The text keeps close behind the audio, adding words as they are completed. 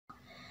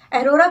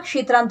अरोरा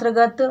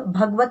क्षेत्रांतर्गत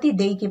भगवती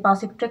देई के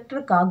पास एक ट्रैक्टर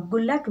का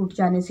गुल्ला टूट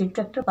जाने से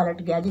ट्रैक्टर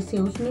पलट गया, जिससे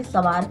उसमें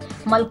सवार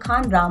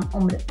मलखान राम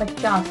उम्र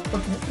 50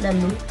 पुत्र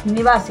लल्लू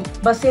निवासी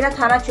बसेरा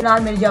थाना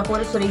चुनार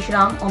मिर्जापुर, सुरेश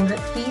राम उम्र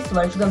 30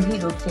 वर्ष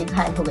गंभीर रूप से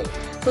घायल हो गए।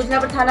 सूचना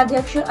पर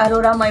थानाध्यक्ष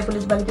अरोरा मई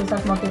पुलिस बल के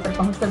साथ मौके पर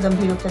पहुंचकर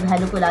गंभीर रूप से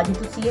घायलों को इलाज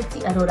हेतु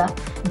सीएचसी अरोरा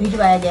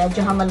भिजवाया गया,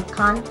 जहां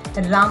मलखान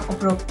राम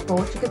उपरोक्त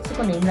को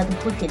चिकित्सकों ने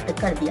मृत घोषित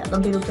कर दिया।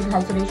 गंभीर रूप से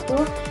घायल सुरेश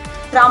को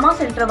ट्रामा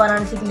सेंटर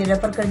वाराणसी के लिए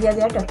रेफर कर दिया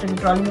गया। ट्रैक्टर की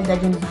ट्रॉली में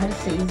दर्जन भर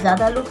से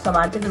ज्यादा लोग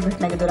सवार थे।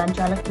 दुर्घटना के दौरान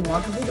चालक की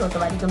मौत हो गई और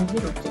सवारी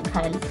गंभीर रूप से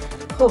घायल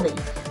हो गई।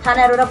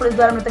 थाना अरोरा पुलिस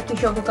द्वारा मृतक के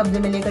शव को कब्जे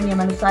में लेकर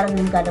नियमानुसार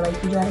अग्रिम कार्रवाई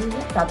की जा रही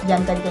है। प्राप्त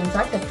जानकारी के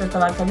अनुसार ट्रैक्टर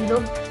सवार सभी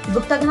लोग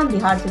गुप्ताधाम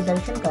बिहार से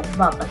दर्शन कर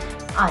वापस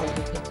आ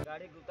रहे थे।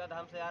 गाड़ी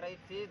गुप्ताधाम से आ रही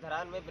थी,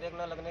 धरान में ब्रेक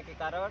न लगने के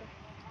कारण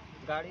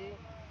गाड़ी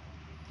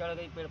चढ़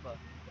गई पेड़ पर।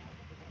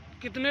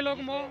 कितने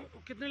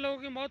लोगों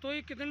की मौत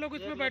हुई? कितने लोग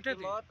इसमें बैठे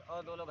थे? मौत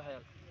और 2 लोग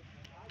घायल।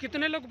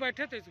 कितने लोग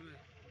बैठे थे इसमें?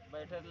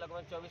 बैठे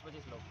लगभग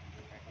 24-25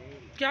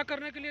 लोग। क्या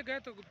करने के लिए गए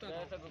थे गुप्ताधाम?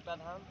 गए थे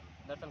गुप्ताधाम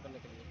दर्शन करने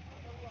के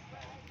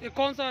लिए। ये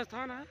कौन सा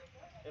स्थान है?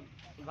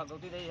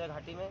 भगवती देई है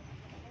घाटी में।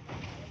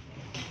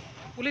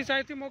 पुलिस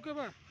आई थी मौके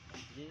पर?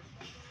 जी।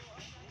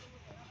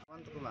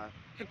 कुमार।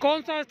 ये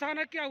कौन सा स्थान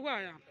है, क्या हुआ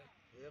है यहाँ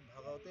पे? ये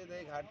भगवती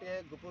देई घाटी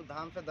है। गुप्त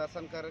धाम से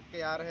दर्शन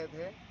करके आ रहे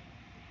थे,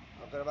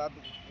 उसके बाद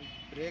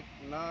ब्रेक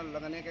न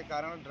लगने के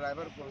कारण,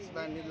 ड्राइवर को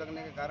हौसला नहीं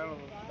लगने के कारण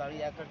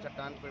गाड़ी आकर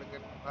चट्टान पेड़ के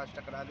पास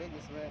टकरा गई,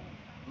 जिसमें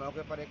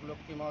मौके पर 1 लोग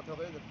की मौत हो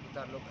गई,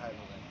 4 लोग घायल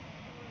हो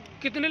गए।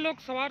 कितने लोग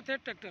सवार थे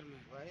ट्रैक्टर में?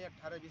 वही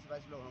 18, 20,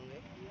 22 लोग होंगे।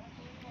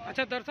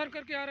 अच्छा, दर्शन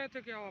करके आ रहे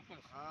थे क्या वापस?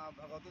 हाँ,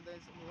 भगवती देई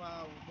से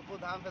वहाँ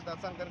गुप्त धाम से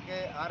दर्शन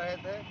करके आ रहे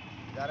थे,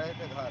 जा रहे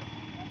थे घर।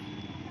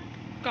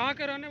 कहाँ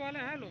के रहने वाले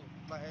हैं लोग?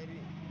 बहेरी।